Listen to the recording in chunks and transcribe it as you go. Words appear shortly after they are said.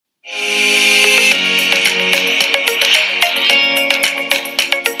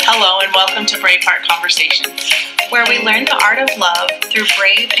welcome to Braveheart Conversations, where we learn the art of love through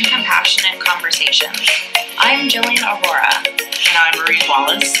brave and compassionate conversations. I'm Jillian Aurora. And I'm Marie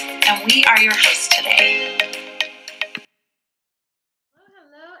Wallace. And we are your hosts today.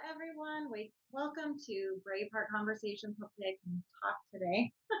 Hello, everyone. Welcome to Braveheart Conversations. Hopefully I can talk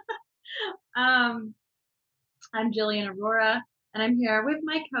today. I'm Jillian Aurora, and I'm here with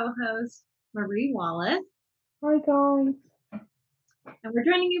my co-host, Marie Wallace. Hi, guys. And we're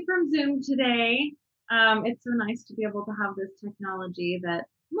joining you from Zoom today. It's so nice to be able to have this technology that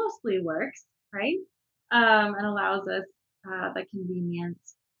mostly works, right? And allows us the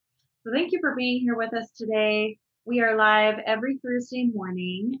convenience. So thank you for being here with us today. We are live every Thursday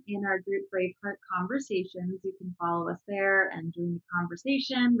morning in our group Braveheart Conversations. You can follow us there and join the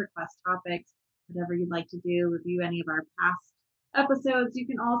conversation, request topics, whatever you'd like to do, review any of our past episodes. You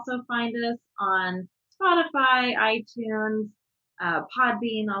can also find us on Spotify, iTunes,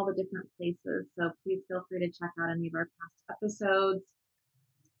 Podbean, all the different places. So please feel free to check out any of our past episodes.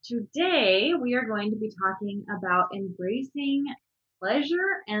 Today, we are going to be talking about embracing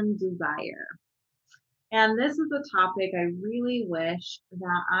pleasure and desire. And this is a topic I really wish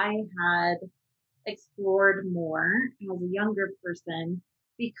that I had explored more as a younger person,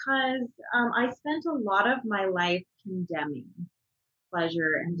 because I spent a lot of my life condemning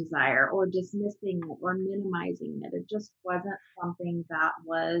pleasure and desire, or dismissing it, or minimizing it. It just wasn't something that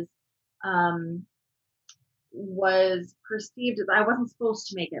was perceived as, I wasn't supposed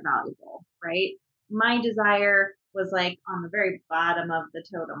to make it valuable, right? My desire was like on the very bottom of the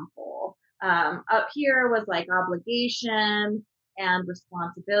totem pole. Up here was like obligation and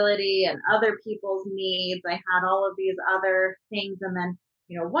responsibility and other people's needs. I had all of these other things, and then,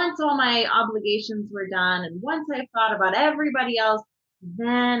 once all my obligations were done, and once I thought about everybody else,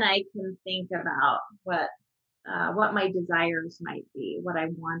 then I can think about what my desires might be, what I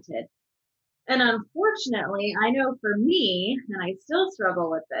wanted. And unfortunately, I know for me, and I still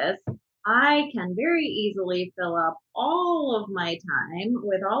struggle with this, I can very easily fill up all of my time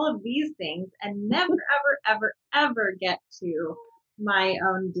with all of these things and never, ever, ever, ever get to my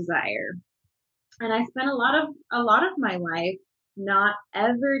own desire. And I spent a lot of my life not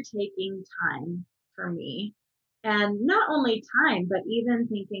ever taking time for me. And not only time, but even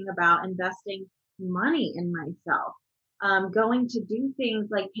thinking about investing money in myself. Going to do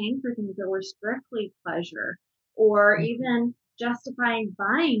things like paying for things that were strictly pleasure, or even justifying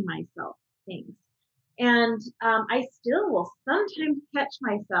buying myself things. And I still will sometimes catch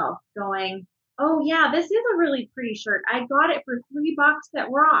myself going, oh yeah, this is a really pretty shirt. I got it for $3 at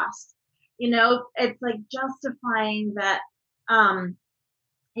Ross. It's like justifying that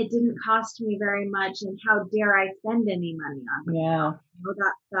it didn't cost me very much, and how dare I spend any money on myself.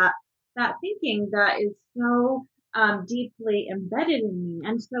 That thinking that is so deeply embedded in me.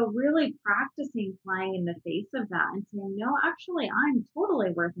 And so really practicing flying in the face of that and saying, no, actually, I'm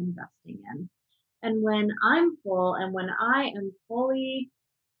totally worth investing in. And when I'm full, and when I am fully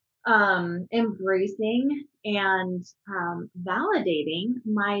embracing and validating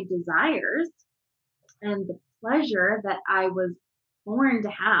my desires and the pleasure that I was born to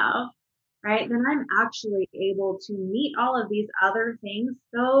have, right, then I'm actually able to meet all of these other things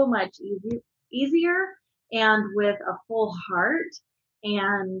so much easier, and with a full heart,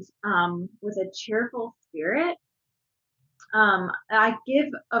 and with a cheerful spirit. I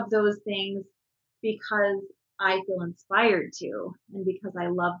give of those things because I feel inspired to, and because I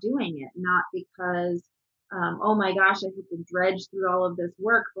love doing it, not because, oh my gosh, I have to dredge through all of this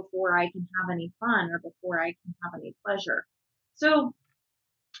work before I can have any fun, or before I can have any pleasure. So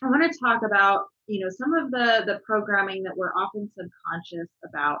I want to talk about, some of the programming that we're often subconscious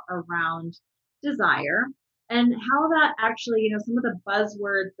about around desire, and how that actually, some of the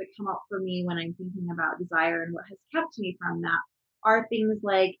buzzwords that come up for me when I'm thinking about desire and what has kept me from that are things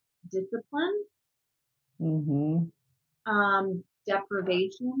like discipline,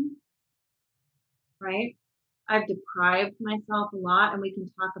 deprivation, right? I've deprived myself a lot, and we can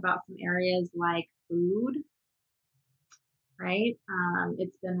talk about some areas like food, right?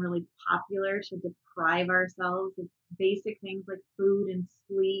 It's been really popular to deprive ourselves of basic things like food and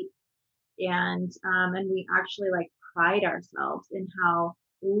sleep, and we actually pride ourselves in how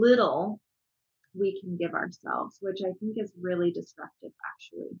little we can give ourselves, which I think is really destructive,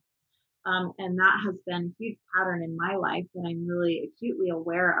 actually. And that has been a huge pattern in my life that I'm really acutely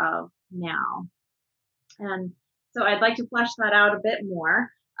aware of now. And so I'd like to flesh that out a bit more.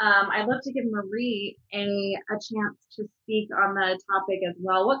 I'd love to give Marie a chance to speak on the topic as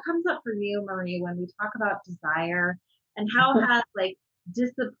well. What comes up for you, Marie, when we talk about desire, and how has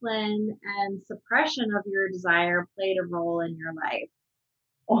discipline and suppression of your desire played a role in your life?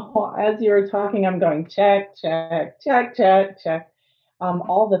 Well, as you were talking, I'm going check, check, check, check, check,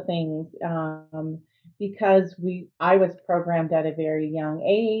 all the things, because I was programmed at a very young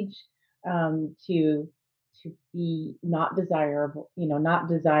age, to be not desirable, not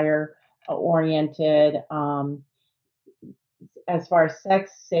desire oriented. As far as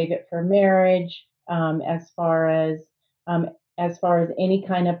sex, save it for marriage. Um, as far as any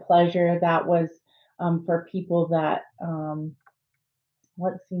kind of pleasure that was for people that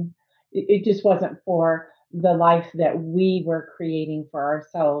let's see, it just wasn't for the life that we were creating for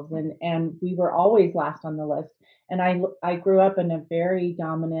ourselves, and we were always last on the list. And I grew up in a very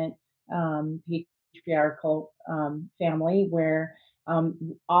dominant patriarchal family where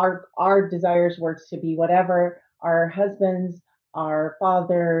our desires were to be whatever our husbands, our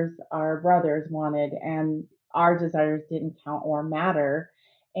fathers, our brothers wanted, and our desires didn't count or matter.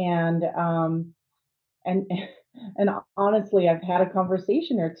 And um and and honestly, I've had a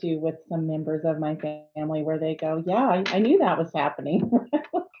conversation or two with some members of my family where they go, yeah, I knew that was happening.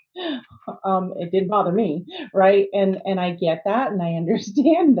 It didn't bother me, right? And I get that and I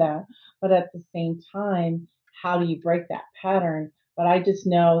understand that, but at the same time, how do you break that pattern? But I just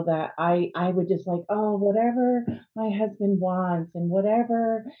know that I would just like, oh, whatever my husband wants and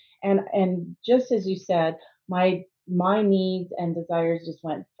whatever. And just as you said, my needs and desires just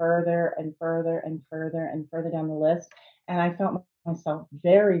went further and further and further and further down the list. And I felt myself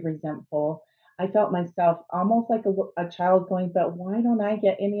very resentful. I felt myself almost like a child going, but why don't I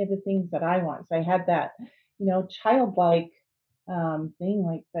get any of the things that I want? So I had that, childlike thing,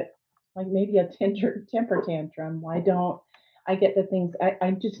 like that, like maybe a temper tantrum. Why don't I get the things?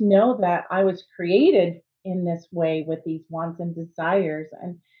 I just know that I was created in this way with these wants and desires.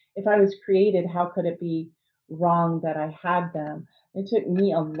 And if I was created, how could it be wrong that I had them? It took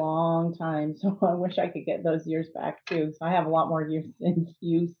me a long time, so I wish I could get those years back too. So I have a lot more years than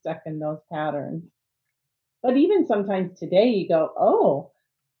you stuck in those patterns. But even sometimes today, you go, oh,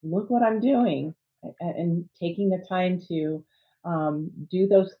 look what I'm doing, and taking the time to do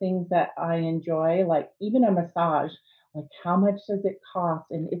those things that I enjoy, like even a massage. Like how much does it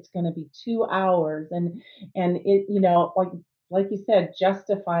cost? And it's going to be 2 hours, and it, like you said,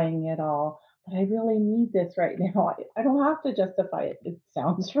 justifying it all. But I really need this right now. I don't have to justify it. It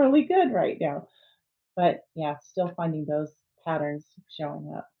sounds really good right now. But yeah, still finding those patterns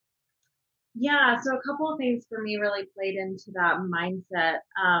showing up. Yeah, so a couple of things for me really played into that mindset.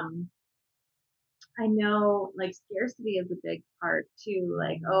 I know like scarcity is a big part too.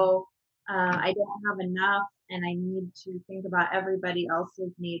 Like, oh, I don't have enough and I need to think about everybody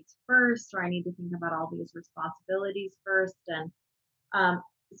else's needs first, or I need to think about all these responsibilities first. And um,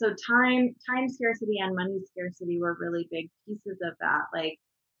 so time scarcity and money scarcity were really big pieces of that. Like,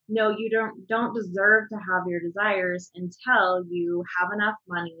 no, you don't deserve to have your desires until you have enough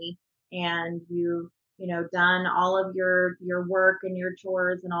money and you've done all of your work and your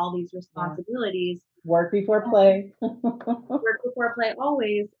chores and all these Yeah. responsibilities. Work before play. Work before play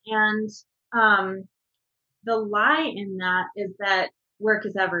always. And um, the lie in that is that work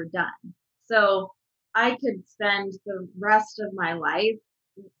is ever done. So I could spend the rest of my life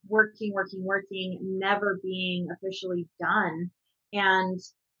working, working, working, never being officially done and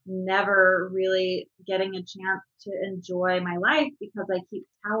never really getting a chance to enjoy my life because I keep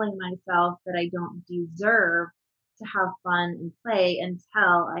telling myself that I don't deserve to have fun and play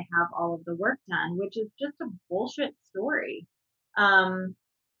until I have all of the work done, which is just a bullshit story. Um,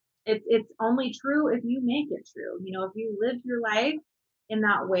 it's only true if you make it true. If you live your life in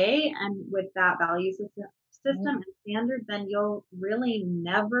that way and with that value system and standard, then you'll really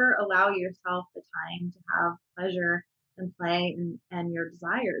never allow yourself the time to have pleasure and play and your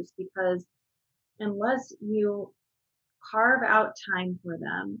desires, because unless you carve out time for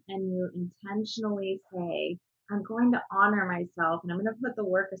them and you intentionally say, I'm going to honor myself and I'm going to put the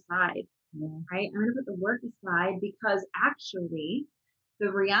work aside, Yeah. right? I'm going to put the work aside because actually,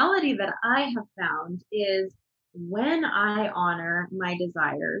 the reality that I have found is when I honor my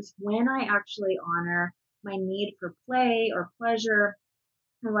desires, when I actually honor my need for play or pleasure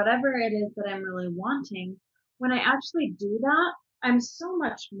or whatever it is that I'm really wanting, when I actually do that, I'm so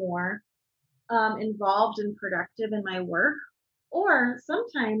much more involved and productive in my work. Or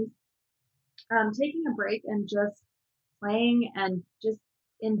sometimes taking a break and just playing and just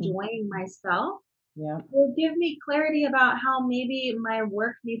enjoying myself Yeah. will give me clarity about how maybe my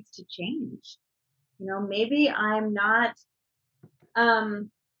work needs to change. Maybe I'm not, um,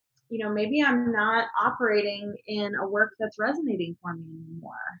 maybe I'm not operating in a work that's resonating for me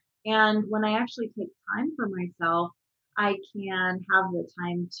anymore. And when I actually take time for myself, I can have the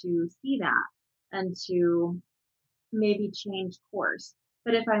time to see that and to maybe change course.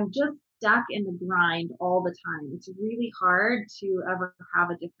 But if I'm just stuck in the grind all the time, it's really hard to ever have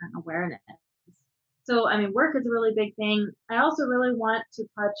a different awareness. So, I mean, work is a really big thing. I also really want to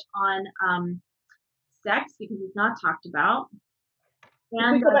touch on sex because it's not talked about. If we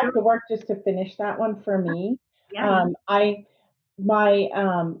And go back to work just to finish that one for me, yeah, I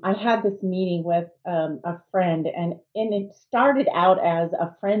I had this meeting with a friend, and it started out as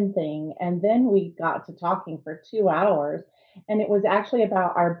a friend thing, and then we got to talking for 2 hours, and it was actually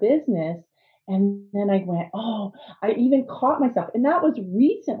about our business. And then I went, oh, I even caught myself, and that was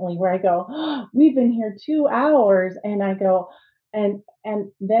recently where I go, oh, we've been here 2 hours, and I go, and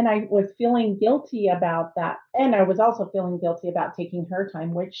then I was feeling guilty about that, and I was also feeling guilty about taking her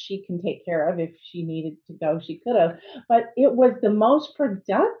time, which she can take care of. If she needed to go, she could have, but it was the most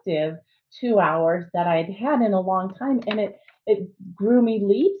productive 2 hours that I'd had in a long time. And it grew me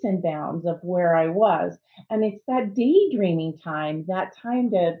leaps and bounds of where I was. And it's that daydreaming time, that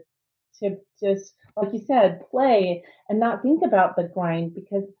time to just, like you said, play and not think about the grind,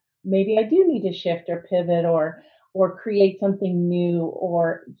 because maybe I do need to shift or pivot or create something new,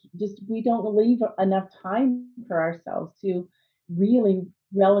 or just we don't leave enough time for ourselves to really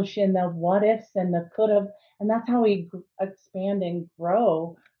relish in the what ifs and the could have. And that's how we expand and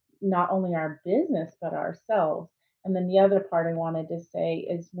grow not only our business but ourselves. And then the other part I wanted to say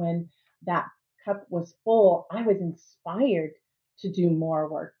is, when that cup was full, I was inspired to do more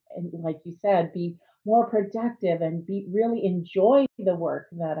work, and like you said, be more productive and be really enjoy the work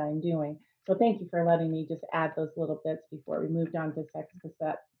that I'm doing. So thank you for letting me just add those little bits before we moved on to sex, because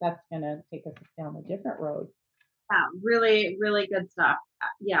that's going to take us down a different road. yeah, really, really good stuff.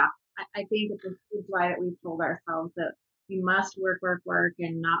 Yeah, I think it's a huge lie that we've told ourselves that we must work, work, work,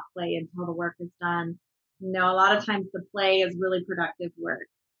 and not play until the work is done. No, a lot of times the play is really productive work.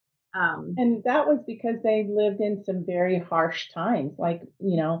 Um, And that was because they lived in some very harsh times. Like,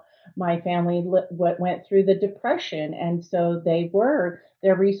 my family went through the Depression. And so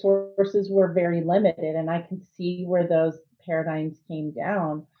their resources were very limited. And I can see where those paradigms came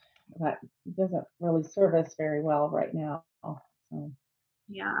down. That doesn't really serve us very well right now. So,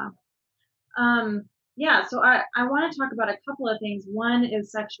 yeah. Um, yeah, so I want to talk about a couple of things. One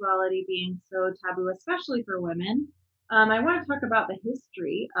is sexuality being so taboo, especially for women. I want to talk about the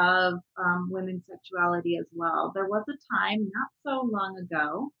history of women's sexuality as well. There was a time not so long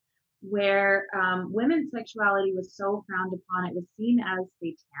ago where women's sexuality was so frowned upon, it was seen as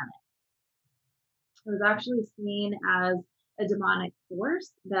satanic. It was actually seen as a demonic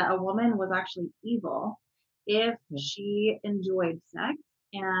force, that a woman was actually evil if yeah. she enjoyed sex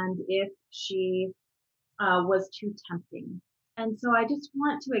and if she was too tempting. And so I just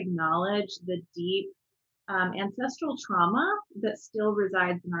want to acknowledge the deep ancestral trauma that still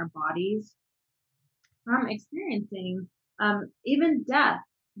resides in our bodies from experiencing even death,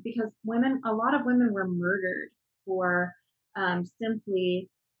 because a lot of women were murdered for simply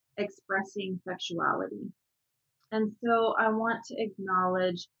expressing sexuality. And so I want to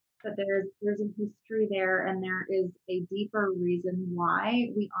acknowledge that there's a history there, and there is a deeper reason why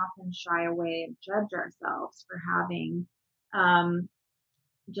we often shy away and judge ourselves for having um,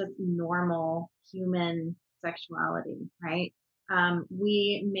 just normal human sexuality, right?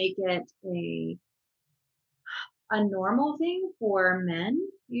 We make it a normal thing for men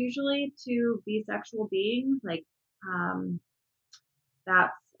usually to be sexual beings. Like um,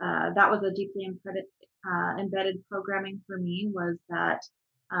 that's that was a deeply embedded programming for me, was that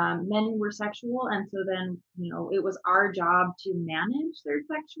men were sexual, and so then it was our job to manage their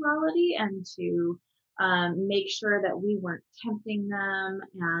sexuality and to make sure that we weren't tempting them,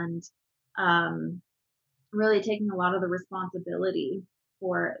 and um, really taking a lot of the responsibility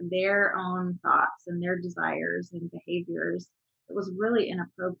for their own thoughts and their desires and behaviors. It was really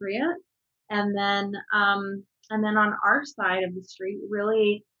inappropriate. And then on our side of the street,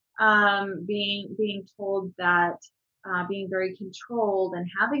 really being told that being very controlled and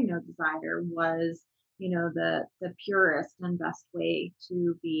having no desire was, the purest and best way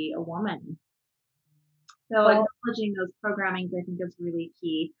to be a woman. So Well, acknowledging those programmings, I think, is really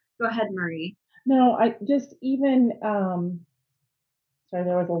key. Go ahead, Marie. no, I just even sorry,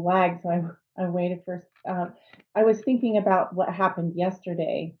 there was a lag, so I waited for. I was thinking about what happened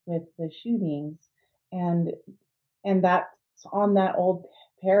yesterday with the shootings, and that's on that old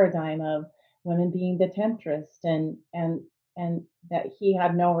paradigm of women being the temptress, and that he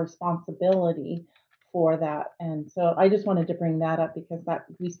had no responsibility for that. And so I just wanted to bring that up, because that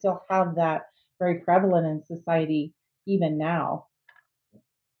we still have that very prevalent in society even now.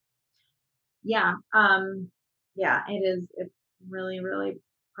 Yeah, yeah, it's really, really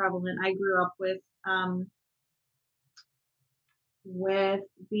prevalent. I grew up with with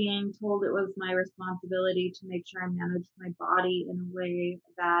being told it was my responsibility to make sure I managed my body in a way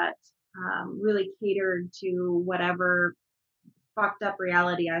that really catered to whatever fucked up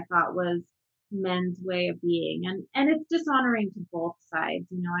reality I thought was men's way of being. And it's dishonoring to both sides.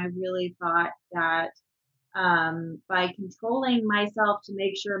 I really thought that by controlling myself to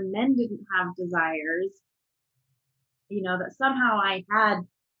make sure men didn't have desires, that somehow I had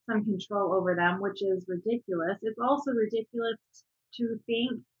some control over them, which is ridiculous. It's also ridiculous to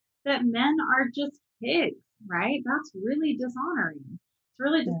think that men are just pigs, right? That's really dishonoring. It's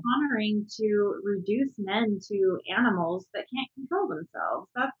really Yeah. dishonoring to reduce men to animals that can't control themselves.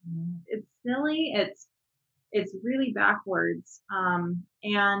 Mhm. It's silly. It's really backwards. And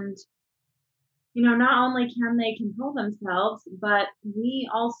not only can they control themselves, but we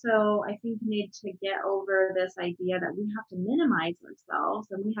also, I think, need to get over this idea that we have to minimize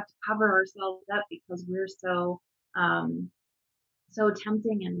ourselves and we have to cover ourselves up because we're um, so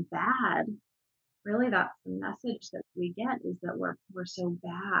tempting and bad. Really, that's the message that we get is that we're so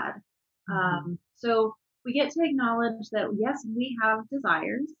bad. Mhm. So we get to acknowledge that yes, we have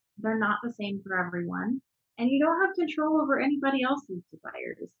desires. They're not the same for everyone, and you don't have control over anybody else's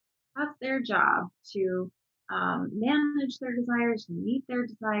desires. That's their job to manage their desires, meet their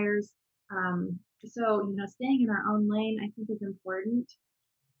desires. So staying in our own lane, I think, is important.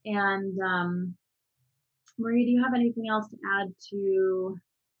 And Marie, do you have anything else to add to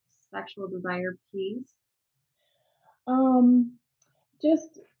sexual desire piece? Um,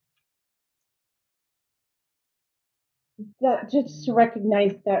 just that, just to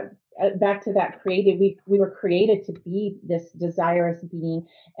recognize that, back to that creative, we were created to be this desirous being,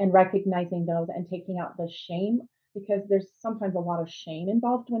 and recognizing those and taking out the shame, because there's sometimes a lot of shame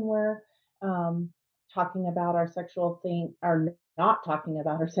involved when we're um, talking about our sexual thing, or not talking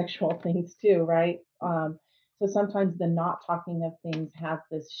about our sexual things too, right? So sometimes the not talking of things has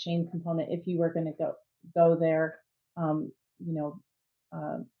this shame component. If you were going to go there, um, you know,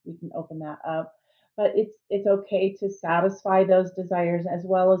 we can open that up, but it's okay to satisfy those desires as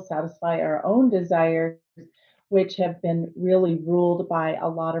well as satisfy our own desires, which have been really ruled by a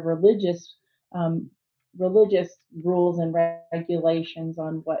lot of um, religious rules and regulations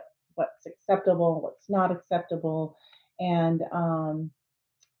on what's acceptable, what's not acceptable, and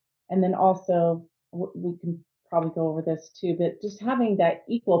then also we can probably go over this too, but just having that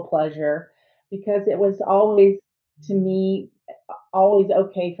equal pleasure, because it was always, to me, always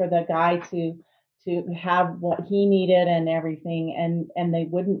okay for the guy to have what he needed and everything, and they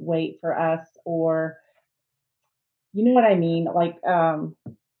wouldn't wait for us, or you know what I mean, like Mhm.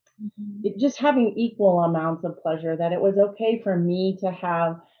 just having equal amounts of pleasure, that it was okay for me to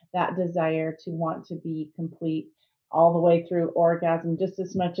have that desire to want to be complete all the way through orgasm just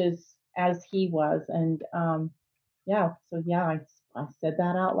as much as he was. And yeah, so yeah, I said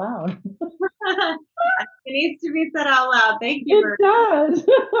that out loud. It needs to be said out loud. Thank you, It Marie. does. This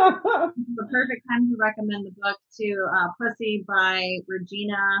is the perfect time to recommend the book to Pussy by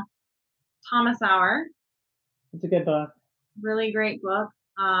Regina Thomasauer. It's a good book. Really great book.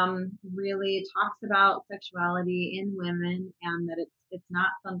 Really talks about sexuality in women and that it's not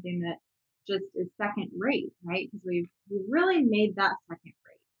something that just is second rate, right? Because we've really made that second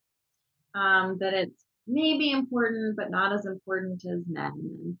rate. That it's maybe important, but not as important as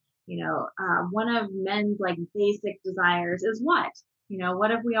men. And one of men's like basic desires is what?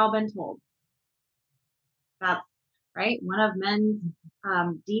 What have we all been told? That's right. One of men's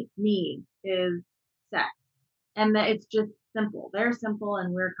deep needs is sex, and that it's just simple. They're simple,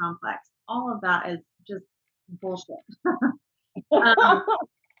 and we're complex. All of that is just bullshit. Um,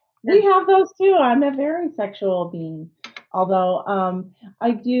 We have those too. I'm a very sexual being. Although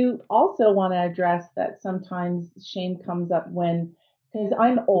I do also want to address that sometimes shame comes up when, because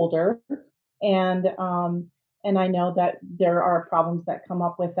I'm older, and I know that there are problems that come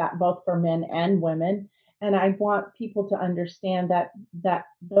up with that both for men and women. And I want people to understand that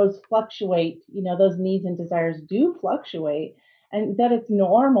those fluctuate. Those needs and desires do fluctuate, and that it's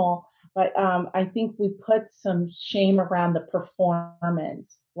normal. But I think we put some shame around the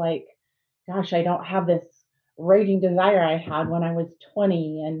performance, like, gosh, I don't have this raging desire I had when I was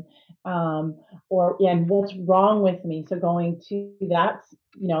 20, and what's wrong with me? So going to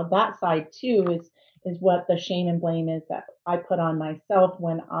that side too is what the shame and blame is that I put on myself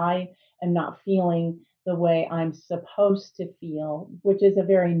when I am not feeling the way I'm supposed to feel, which is a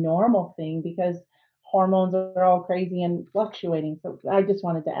very normal thing because hormones are all crazy and fluctuating. So I just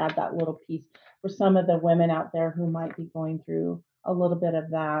wanted to add that little piece for some of the women out there who might be going through a little bit of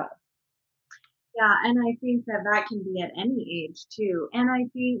that. Yeah, and I think that that can be at any age too. And I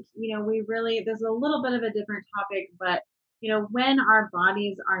think, we really, there's a little bit of a different topic, but when our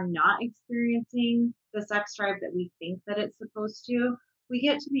bodies are not experiencing the sex drive that we think that it's supposed to, we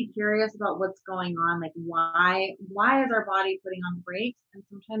get to be curious about what's going on. Like, why is our body putting on the brakes? And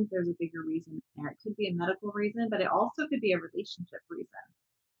sometimes there's a bigger reason there. It could be a medical reason, but it also could be a relationship reason.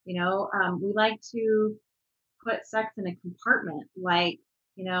 We like to put sex in a compartment. Like,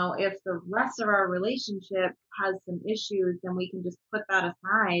 if the rest of our relationship has some issues, then we can just put that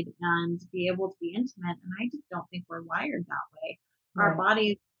aside and be able to be intimate. And I just don't think we're wired that way. Our Right.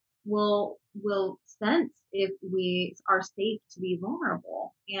 bodies will sense if we are safe to be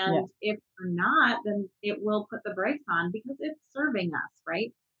vulnerable. And if we're not, then it will put the brakes on because it's serving us,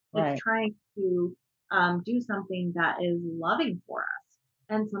 right? Right. It's trying to do something that is loving for us.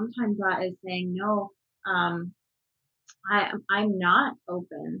 And sometimes that is saying, no, I'm not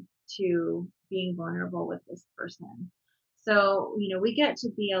open to being vulnerable with this person. So, we get to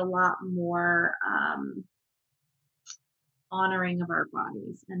be a lot more honoring of our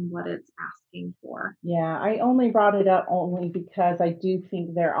bodies and what it's asking for. Yeah, I only brought it up only because I do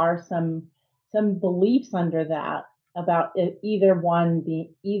think there are some beliefs under that about either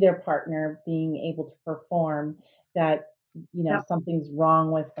partner being able to perform that Yep. something's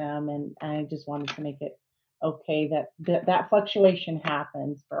wrong with them, and I just wanted to make it okay that fluctuation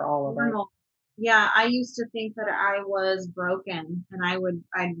happens for all of us. Normal. Yeah, I used to think that I was broken, and I'd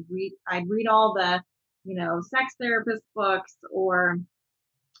read all the, sex therapist books or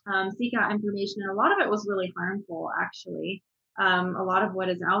seek out information. And a lot of it was really harmful, actually. A lot of what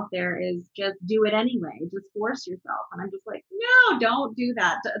is out there is just do it anyway, just force yourself. And I'm just like, no, don't do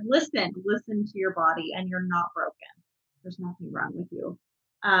that. Listen to your body, and you're not broken. There's nothing wrong with you.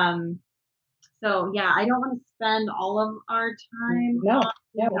 Um, so yeah, I don't want to spend all of our time No, on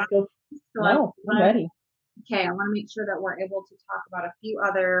yeah, let's go. that. So I No, I'm want ready. okay, I want to make sure that we're able to talk about a few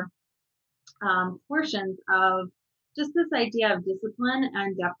other portions of just this idea of discipline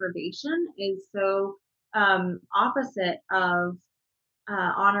and deprivation is so opposite of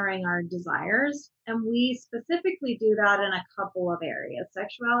honoring our desires. And we specifically do that in a couple of areas.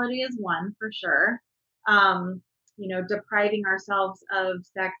 Sexuality is one for sure. Depriving ourselves of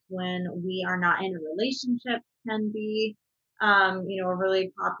sex when we are not in a relationship can be, a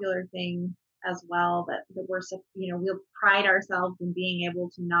really popular thing as well. That we'll pride ourselves in being able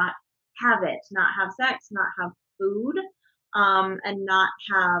to not have it, not have sex, not have food, and not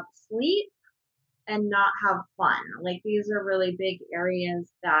have sleep and not have fun. Like, these are really big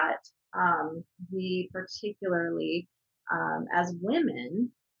areas that we particularly, as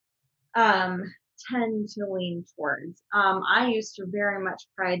women, um, tend to lean towards. I used to very much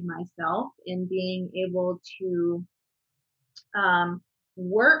pride myself in being able to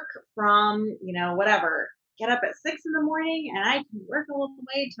work from, whatever, get up at 6 in the morning and I can work all the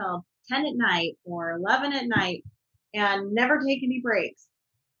way till 10 at night or 11 at night and never take any breaks.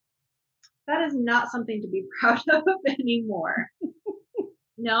 That is not something to be proud of anymore.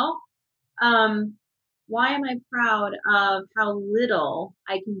 No? Why am I proud of how little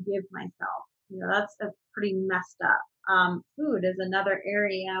I can give myself? That's a pretty messed up. Food is another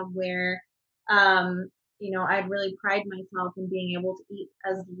area where, I'd really pride myself in being able to eat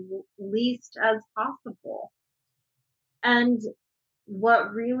as least as possible. And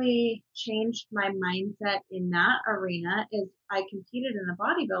what really changed my mindset in that arena is I competed in a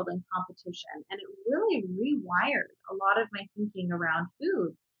bodybuilding competition, and it really rewired a lot of my thinking around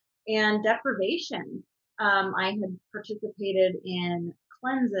food and deprivation. I had participated in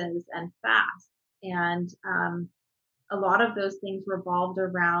cleanses and fasts, and a lot of those things revolved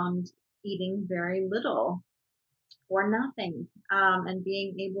around eating very little or nothing, and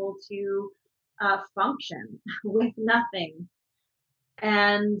being able to function with nothing.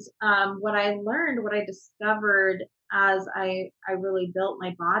 And what I discovered as I really built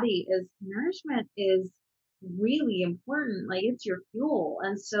my body is nourishment is really important. Like, it's your fuel.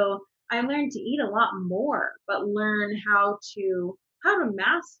 And so I learned to eat a lot more, but learn how to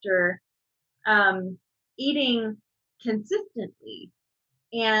master um, eating consistently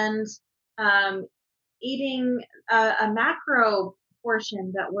and um, eating a macro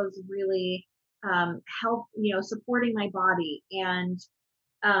portion that was really supporting my body and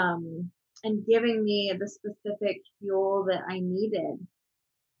giving me the specific fuel that I needed.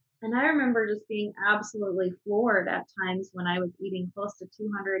 And I remember just being absolutely floored at times when I was eating close to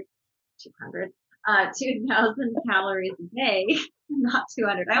 2,000 calories a day, not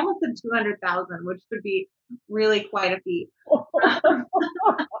 200. I almost said 200,000, which would be really quite a feat.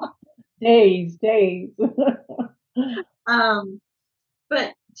 Days.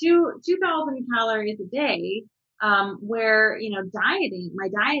 But 2,000 calories a day Where, my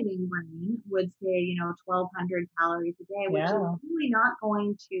dieting brain would say, 1,200 calories a day, which is Yeah. really not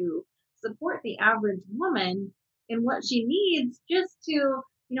going to support the average woman in what she needs just to,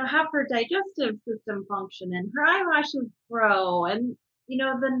 have her digestive system function and her eyelashes grow and,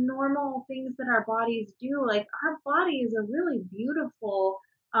 the normal things that our bodies do. Like our body is a really beautiful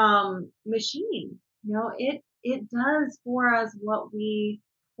machine. It does for us what we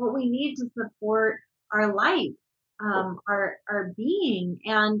need to support our life, our being.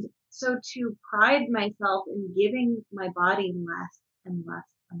 And so to pride myself in giving my body less and less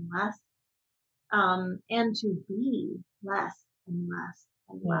and less, and to be less and less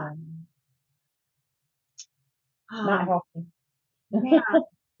and less. Yeah. Not Um, healthy. man,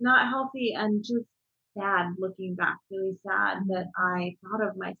 not healthy and just sad looking back, really sad that I thought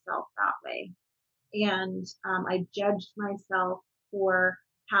of myself that way. And I judged myself for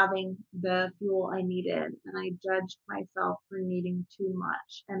having the fuel I needed, and I judged myself for needing too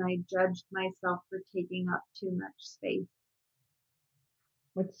much, and I judged myself for taking up too much space.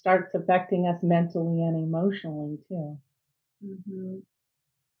 Which starts affecting us mentally and emotionally too. hmm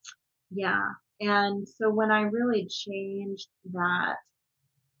Yeah. And so when I really changed that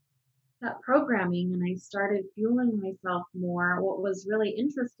programming and I started fueling myself more, what was really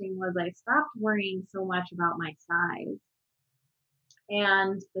interesting was I stopped worrying so much about my size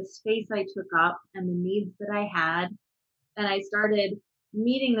and the space I took up and the needs that I had. And I started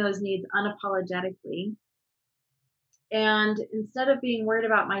meeting those needs unapologetically. And instead of being worried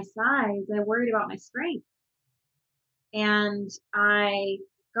about my size, I worried about my strength. And I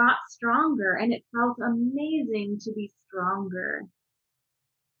got stronger, and it felt amazing to be stronger.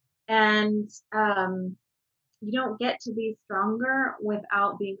 And you don't get to be stronger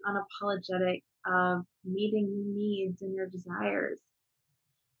without being unapologetic of meeting your needs and your desires.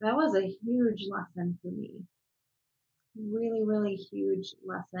 That was a huge lesson for me. Really, really huge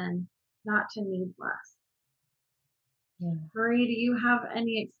lesson not to need less. Yeah. Marie, do you have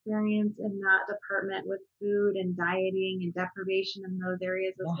any experience in that department with food and dieting and deprivation in those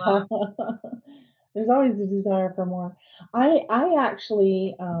areas as well? There's always a desire for more. I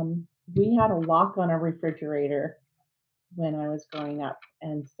actually we had a lock on our refrigerator when I was growing up,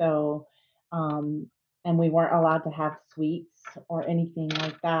 and so um, and we weren't allowed to have sweets or anything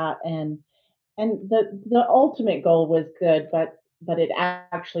like that. And the ultimate goal was good, but it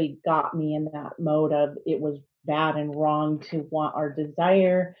actually got me in that mode of it was bad and wrong to want or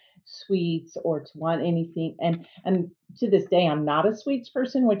desire sweets or to want anything. And to this day I'm not a sweets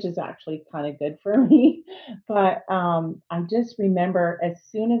person, which is actually kind of good for me. But I just remember as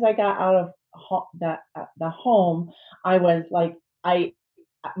soon as I got out of the home, I was like, I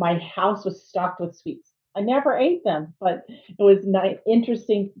my house was stocked with sweets. I never ate them, but it was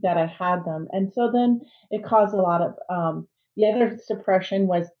interesting that I had them. And so then it caused a lot of the other suppression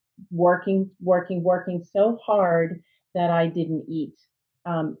was working so hard that I didn't eat.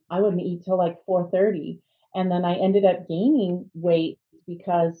 I wouldn't eat till like 4:30, and then I ended up gaining weight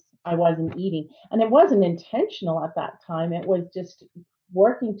because I wasn't eating, and it wasn't intentional at that time. It was just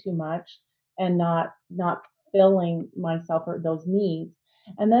working too much and not filling myself or those needs.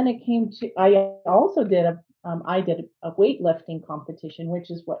 And then it came to I did a weightlifting competition, which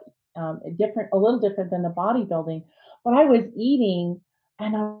is what a little different than the bodybuilding. But I was eating,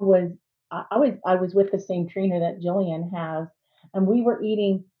 and I was with the same trainer that Jillian has, and we were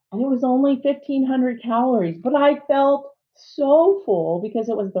eating, and it was only 1,500 calories, but I felt so full because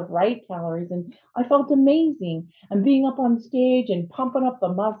it was the right calories, and I felt amazing. And being up on stage and pumping up the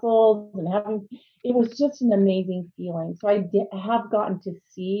muscles and having it was just an amazing feeling. So have gotten to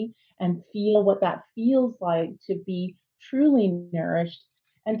see and feel what that feels like to be truly nourished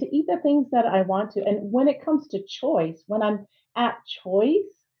and to eat the things that I want to. And when it comes to choice, when I'm at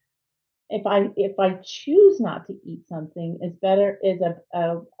choice, if I choose not to eat something, is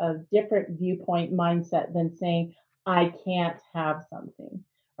a different viewpoint mindset than saying I can't have something.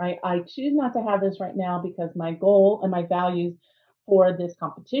 Right? I choose not to have this right now because my goal and my values for this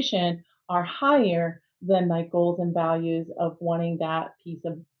competition are higher than my goals and values of wanting that piece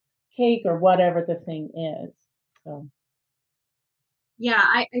of cake or whatever the thing is. So Yeah,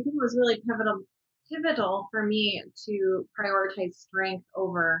 I think it was really pivotal for me to prioritize strength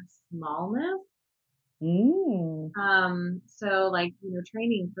over smallness. mm, So like,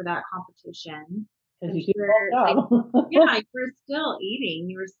 training for that competition, because I'm you do sure both like, job. yeah, you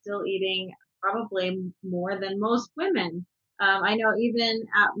were still eating probably more than most women. I know even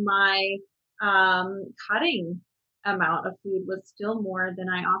at my cutting amount of food was still more than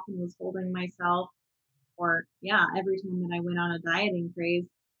I often was holding myself or yeah, every time that I went on a dieting craze.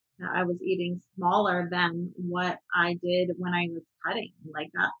 I was eating smaller than what I did when I was cutting. Like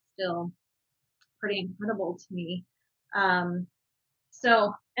that's still pretty incredible to me. Um,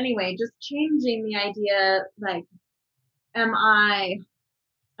 so anyway, just changing the idea, like, am I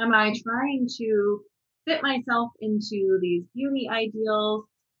am I trying to fit myself into these beauty ideals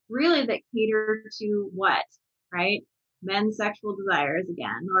really that cater to what, right? Men's sexual desires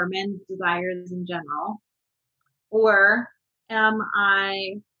again, or men's desires in general, or am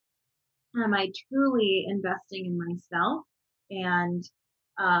I am I truly investing in myself and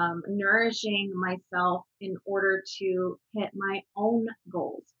nourishing myself in order to hit my own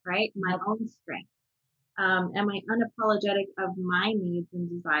goals, right? My own strength. Am I unapologetic of my needs and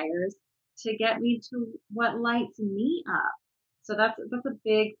desires to get me to what lights me up? So that's a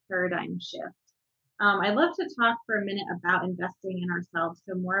big paradigm shift. I'd love to talk for a minute about investing in ourselves,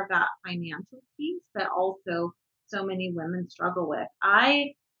 so more about financial piece that also so many women struggle with.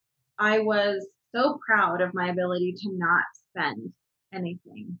 I was so proud of my ability to not spend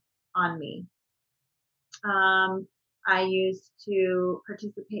anything on me. I used to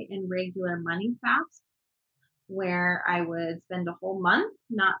participate in regular money fasts where I would spend a whole month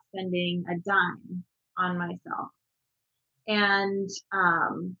not spending a dime on myself. And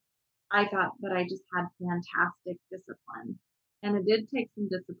I thought that I just had fantastic discipline. And it did take some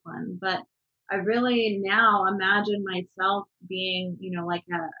discipline, but I really now imagine myself being, like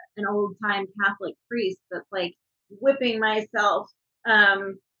an old time Catholic priest that's like whipping myself,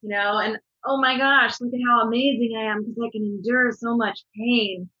 and oh my gosh, look at how amazing I am because I can endure so much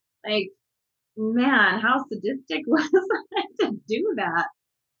pain. Like, man, how sadistic was I to do that?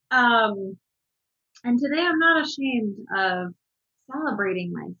 Um, and today I'm not ashamed of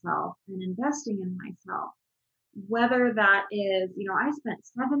celebrating myself and investing in myself. Whether that is, I spent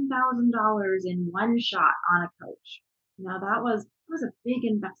 $7,000 in one shot on a coach. Now that was a big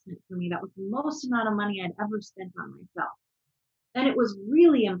investment for me. That was the most amount of money I'd ever spent on myself. And it was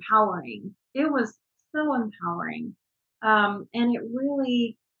really empowering. It was so empowering. And it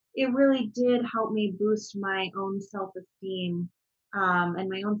really did help me boost my own self-esteem, and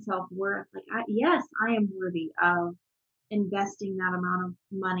my own self-worth. Like, yes, I am worthy of investing that amount of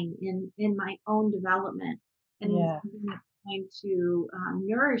money in my own development and in Yeah. something that's going to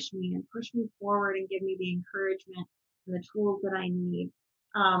nourish me and push me forward and give me the encouragement and the tools that I need.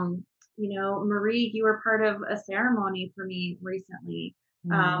 Um, Marie, you were part of a ceremony for me recently,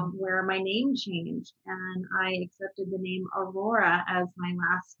 Mm. where my name changed and I accepted the name Aurora as my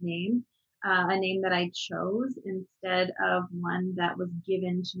last name, a name that I chose instead of one that was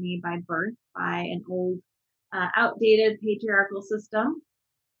given to me by birth by an old, outdated patriarchal system.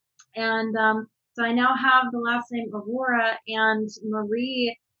 And so I now have the last name Aurora, and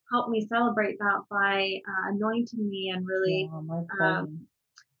Marie helped me celebrate that by anointing me and really Yeah, my um, pleasure.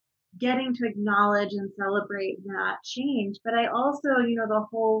 getting to acknowledge and celebrate that change. But I also, the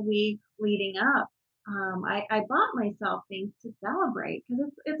whole week leading up, I bought myself things to celebrate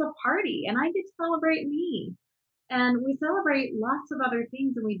because it's a party and I get to celebrate me. And we celebrate lots of other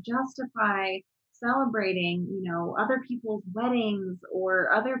things and we justify celebrating, other people's weddings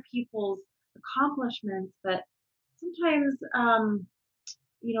or other people's accomplishments. But sometimes,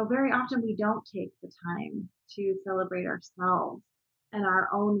 very often we don't take the time to celebrate ourselves and our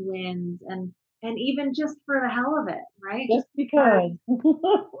own wins and even just for the hell of it, right? Just Just because,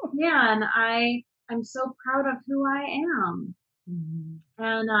 because. yeah, and I'm so proud of who I am. Mhm.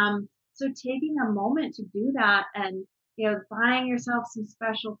 And so taking a moment to do that and, buying yourself some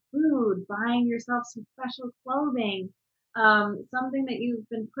special food, buying yourself some special clothing, something that you've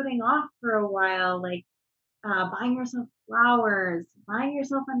been putting off for a while, like buying yourself flowers, buying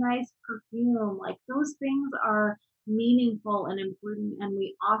yourself a nice perfume, like those things are meaningful and important, and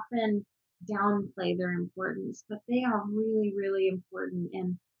we often downplay their importance, but they are really, really important,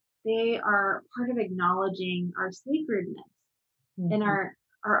 and they are part of acknowledging our sacredness and Mhm.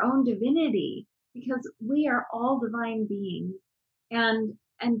 our own divinity, because we are all divine beings, and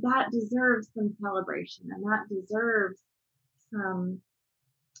that deserves some celebration, and that deserves some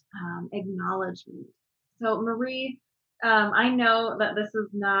acknowledgement. So, Marie, I know that this is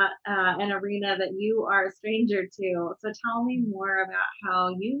not an arena that you are a stranger to. So, tell me more about how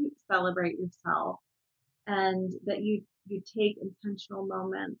you celebrate yourself and that you take intentional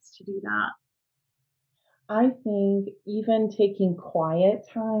moments to do that. I think even taking quiet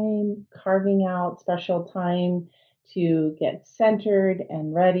time, carving out special time to get centered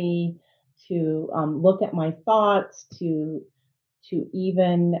and ready, to look at my thoughts, to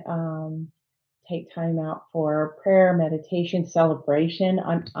even take time out for prayer, meditation, celebration.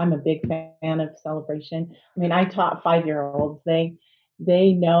 I'm a big fan of celebration. I mean, I taught 5-year olds.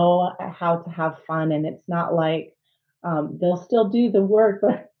 they know how to have fun, and it's not like they'll still do the work,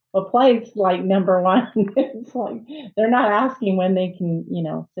 but play's like number one. It's like they're not asking when they can,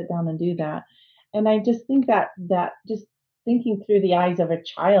 sit down and do that. And I just think that just thinking through the eyes of a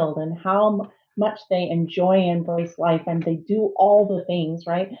child and how much they enjoy and embrace life, and they do all the things,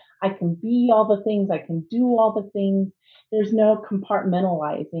 right? I can be all the things, I can do all the things. There's no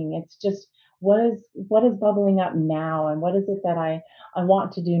compartmentalizing. It's just what is bubbling up now, and what is it that I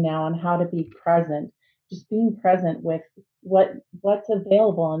want to do now, and how to be present. Just being present with what's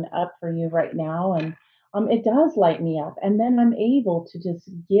available and up for you right now. And it does light me up, and then I'm able to just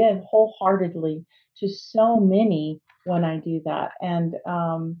give wholeheartedly to so many when I do that. And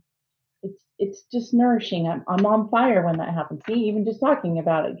it's just nourishing. I'm on fire when that happens. See, even just talking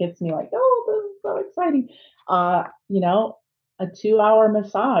about it gets me like, oh, this is so exciting. Uh, you know, a 2 hour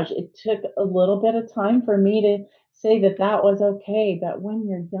massage. It took a little bit of time for me to say that was okay. But when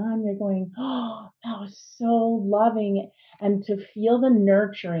you're done, you're going, oh, that was so loving. And to feel the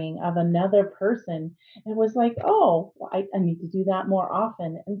nurturing of another person, it was like, oh, well, I need to do that more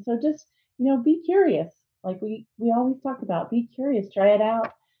often. And so just, be curious. Like we always talk about, be curious, try it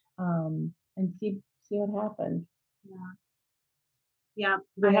out, and see what happens. Yeah. Yeah.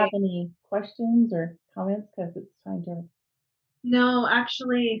 Do you have any questions or comments? Because it's time to. No,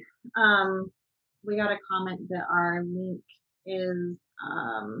 actually, we got a comment that our link is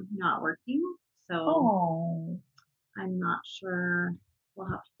not working. So Oh, I'm not sure. We'll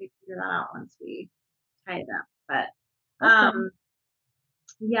have to figure that out once we tie it up. But okay.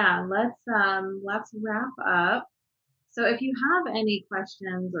 yeah, let's wrap up. So if you have any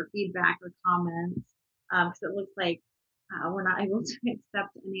questions or feedback or comments, because it looks like we're not able to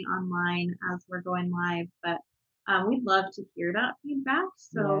accept any online as we're going live, but we'd love to hear that feedback.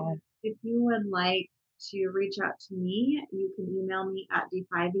 So Yeah. if you would like to reach out to me, you can email me at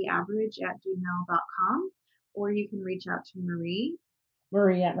defytheaverage@gmail.com, or you can reach out to Marie.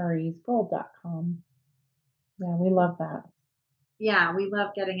 Marie at mariesgold.com. Yeah, we love that. Yeah, we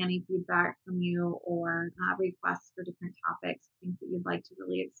love getting any feedback from you or requests for different topics, things that you'd like to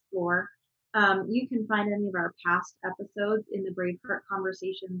really explore. You can find any of our past episodes in the Braveheart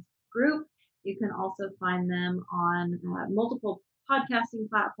Conversations group. You can also find them on multiple podcasting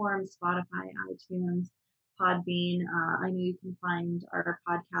platforms, Spotify, iTunes, Podbean. I know you can find our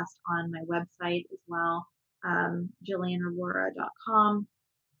podcast on my website as well, JillianAurora.com.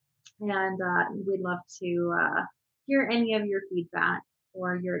 And we'd love to hear any of your feedback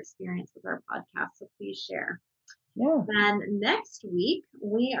or your experience with our podcast. So please share. Yeah. Then next week,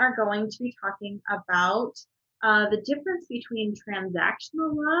 we are going to be talking about the difference between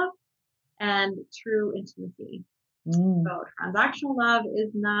transactional love and true intimacy. Mm, So transactional love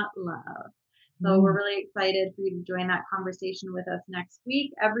is not love. So we're mm. really excited for you to join that conversation with us next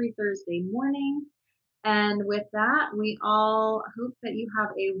week, every Thursday morning. And with that, we all hope that you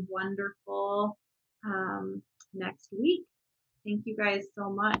have a wonderful next week. Thank you guys so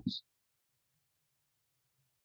much.